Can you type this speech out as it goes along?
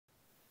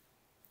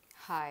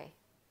Hi.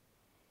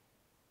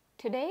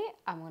 Today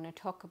I'm going to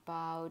talk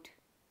about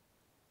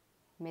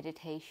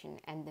meditation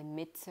and the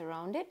myths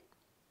around it.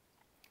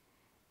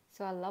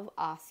 So I love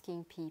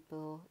asking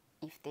people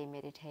if they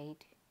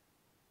meditate,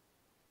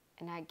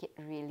 and I get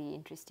really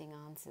interesting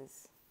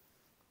answers.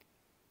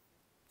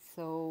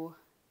 So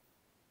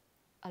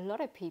a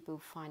lot of people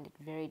find it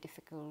very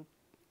difficult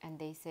and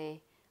they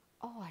say,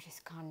 "Oh, I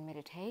just can't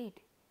meditate.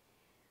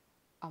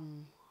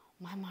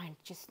 My mind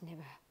just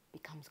never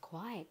becomes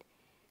quiet."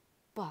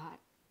 But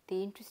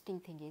the interesting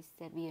thing is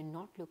that we are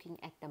not looking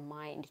at the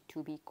mind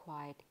to be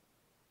quiet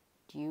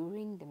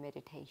during the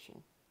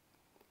meditation.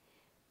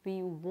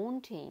 We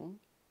wanting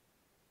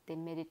the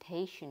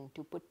meditation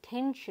to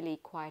potentially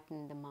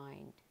quieten the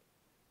mind.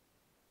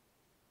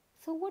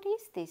 So what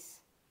is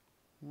this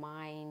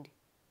mind?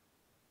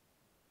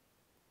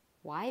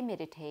 Why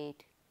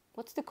meditate?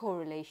 What's the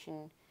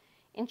correlation?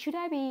 And should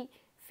I be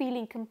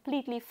feeling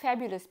completely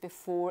fabulous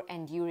before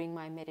and during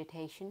my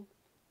meditation?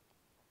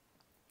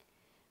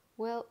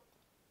 Well,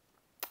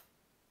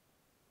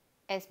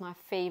 as my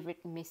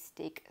favorite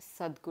mystic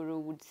Sadhguru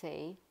would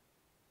say,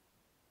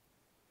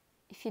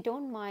 if you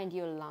don't mind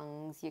your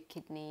lungs, your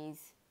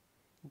kidneys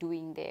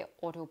doing their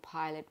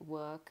autopilot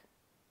work,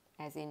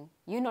 as in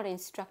you're not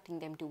instructing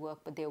them to work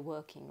but they're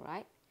working,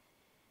 right?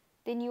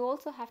 Then you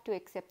also have to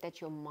accept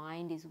that your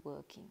mind is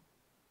working.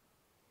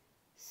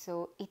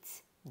 So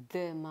it's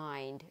the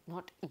mind,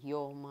 not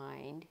your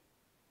mind.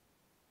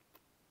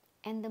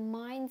 And the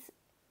mind's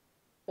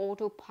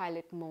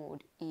autopilot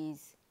mode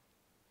is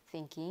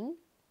thinking,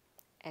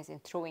 as in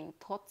throwing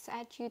thoughts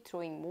at you,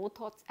 throwing more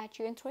thoughts at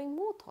you, and throwing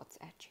more thoughts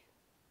at you.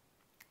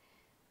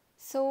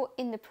 So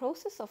in the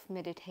process of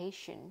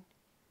meditation,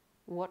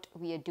 what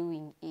we are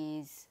doing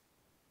is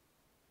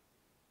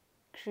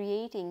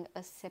creating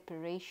a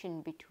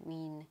separation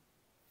between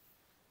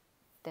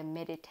the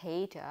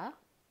meditator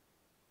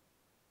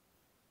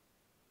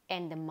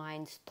and the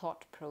mind's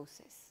thought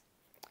process.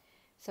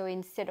 So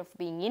instead of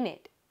being in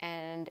it,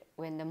 and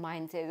when the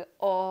mind says,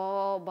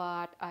 "Oh,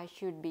 but I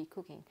should be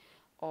cooking,"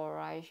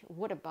 or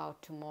what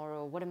about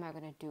tomorrow? What am I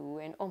going to do?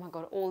 And oh my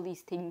God, all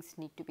these things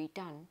need to be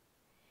done.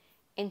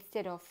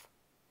 Instead of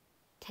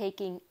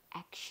taking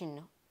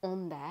action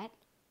on that,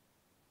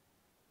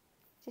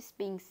 just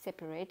being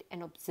separate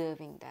and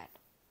observing that.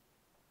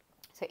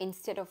 So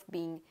instead of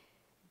being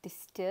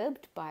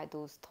disturbed by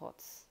those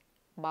thoughts,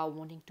 by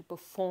wanting to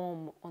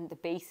perform on the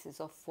basis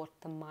of what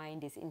the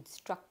mind is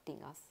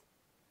instructing us,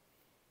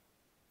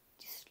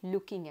 just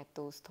looking at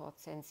those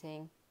thoughts and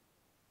saying,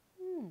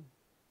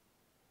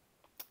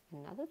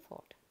 another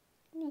thought,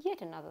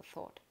 yet another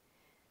thought.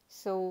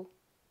 So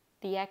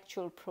the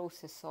actual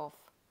process of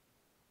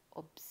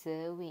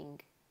observing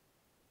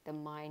the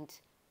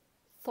mind,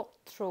 thought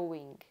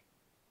throwing,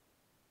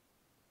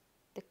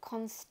 the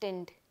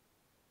constant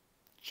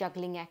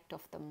juggling act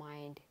of the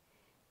mind,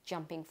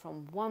 jumping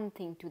from one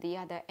thing to the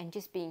other and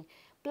just being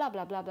blah,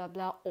 blah, blah, blah,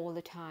 blah all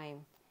the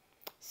time.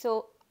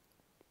 So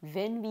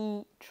when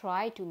we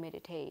try to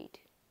meditate,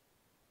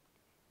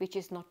 which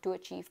is not to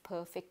achieve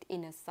perfect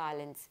inner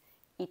silence,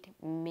 it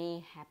may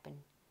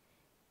happen.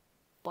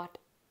 But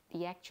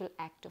the actual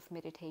act of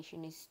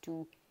meditation is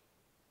to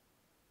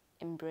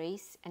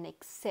embrace and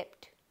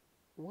accept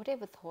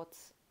whatever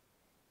thoughts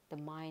the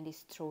mind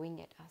is throwing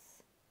at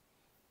us.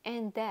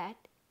 And that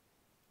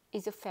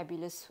is a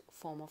fabulous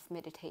form of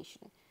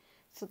meditation.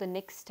 So the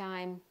next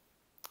time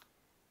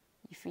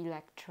you feel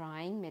like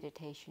trying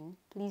meditation,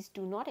 please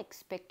do not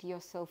expect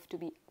yourself to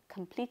be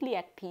completely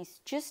at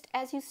peace just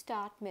as you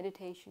start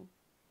meditation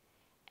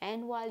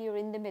and while you're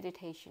in the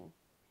meditation.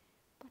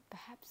 But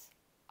perhaps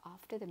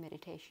after the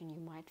meditation you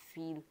might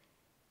feel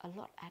a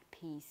lot at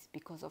peace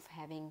because of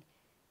having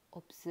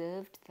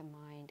observed the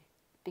mind,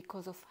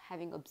 because of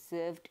having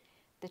observed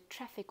the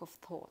traffic of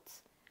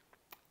thoughts,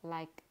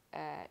 like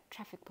a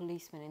traffic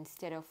policeman.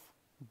 Instead of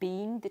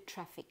being the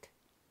traffic,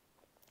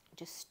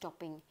 just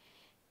stopping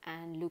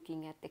and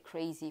looking at the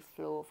crazy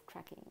flow of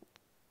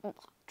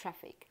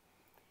traffic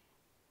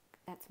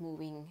that's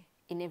moving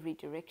in every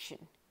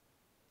direction,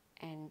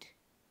 and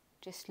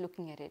just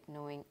looking at it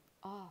knowing,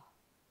 oh,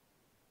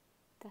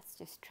 that's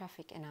just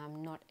traffic and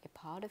I'm not a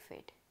part of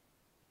it.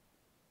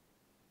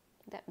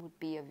 That would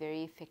be a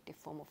very effective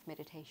form of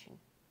meditation.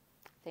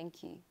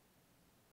 Thank you.